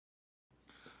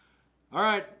All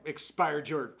right, expired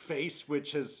your face,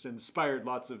 which has inspired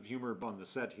lots of humor on the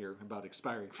set here about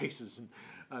expiring faces.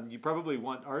 And you probably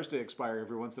want ours to expire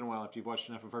every once in a while after you've watched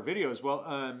enough of our videos.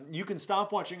 Well, you can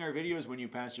stop watching our videos when you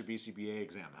pass your BCBA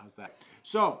exam. How's that?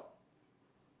 So,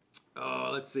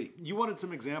 let's see. You wanted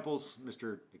some examples,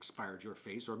 Mr. Expired Your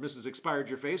Face, or Mrs. Expired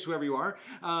Your Face, whoever you are,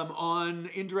 on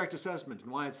indirect assessment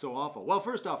and why it's so awful. Well,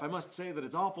 first off, I must say that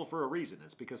it's awful for a reason.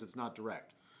 It's because it's not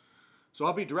direct. So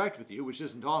I'll be direct with you, which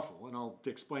isn't awful, and I'll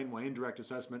explain why indirect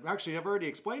assessment... Actually, I've already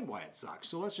explained why it sucks,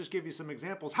 so let's just give you some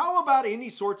examples. How about any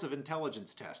sorts of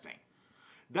intelligence testing?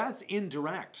 That's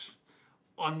indirect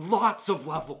on lots of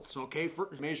levels, okay, for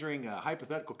measuring a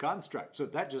hypothetical construct. So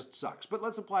that just sucks. But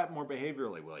let's apply it more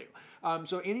behaviorally, will you?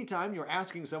 So anytime you're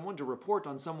asking someone to report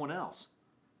on someone else,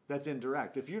 that's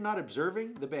indirect. If you're not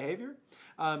observing the behavior,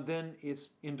 then it's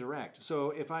indirect.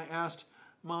 So if I asked...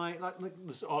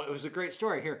 it was a great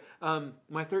story here.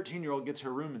 My 13-year-old gets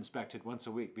her room inspected once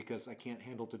a week because I can't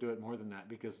handle to do it more than that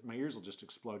because my ears will just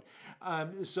explode.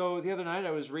 So the other night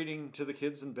I was reading to the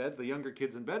kids in bed, the younger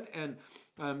kids in bed, and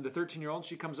the 13-year-old,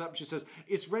 she comes up and she says,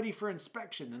 "It's ready for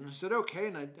inspection." And I said, "Okay."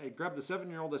 And I grabbed the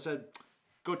 7-year-old. I said,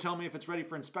 "Go tell me if it's ready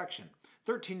for inspection."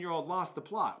 13-year-old lost the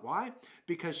plot. Why?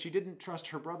 Because she didn't trust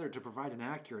her brother to provide an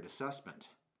accurate assessment.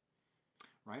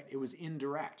 Right? It was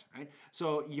indirect, right?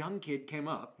 So young kid came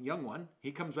up, young one,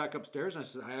 he comes back upstairs, and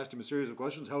I asked him a series of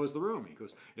questions. How was the room? He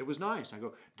goes, "It was nice." I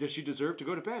go, "Does she deserve to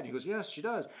go to bed?" He goes, "Yes, she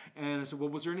does." And I said, "Well,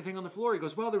 was there anything on the floor?" He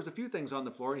goes, "Well, there was a few things on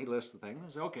the floor," and he lists the things. I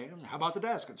said, "Okay, how about the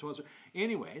desk?" And so on.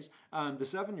 Anyways, the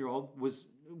 7-year-old was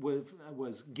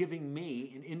giving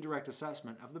me an indirect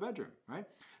assessment of the bedroom, right?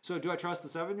 So do I trust the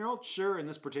 7-year-old? Sure, in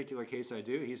this particular case I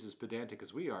do. He's as pedantic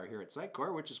as we are here at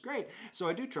PsychCore, which is great. So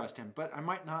I do trust him, but I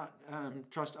might not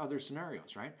trust other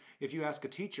scenarios, right? If you ask a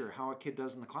teacher how a kid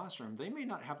does in the classroom, they may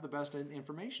not have the best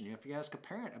information. If you ask a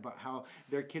parent about how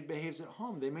their kid behaves at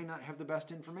home, they may not have the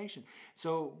best information.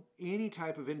 So any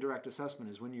type of indirect assessment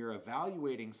is when you're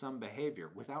evaluating some behavior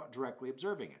without directly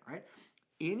observing it, right?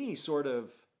 Any sort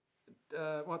of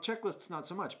well, checklists not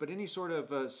so much, but any sort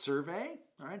of survey,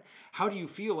 all right? How do you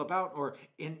feel about, or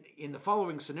in the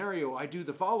following scenario, I do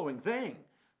the following thing,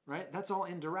 right? That's all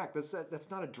indirect. That's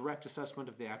not a direct assessment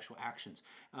of the actual actions,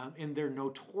 and they're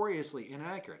notoriously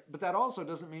inaccurate. But that also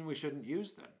doesn't mean we shouldn't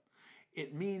use them.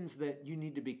 It means that you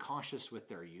need to be cautious with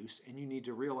their use, and you need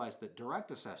to realize that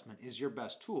direct assessment is your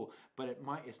best tool, but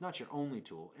it's not your only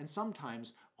tool. And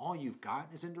sometimes all you've got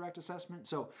is indirect assessment.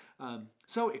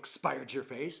 So expired your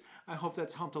face. I hope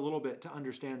that's helped a little bit to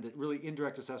understand that really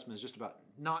indirect assessment is just about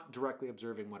not directly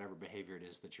observing whatever behavior it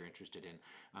is that you're interested in.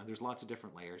 There's lots of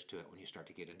different layers to it when you start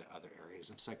to get into other areas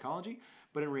of psychology.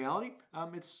 But in reality,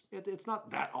 it's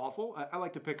not that awful. I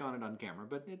like to pick on it on camera,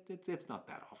 but it's not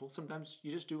that awful. Sometimes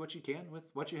you just do what you can with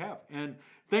what you have. And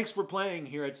thanks for playing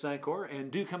here at PsychCore,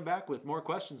 and do come back with more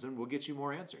questions and we'll get you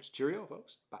more answers. Cheerio,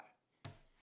 folks. Bye.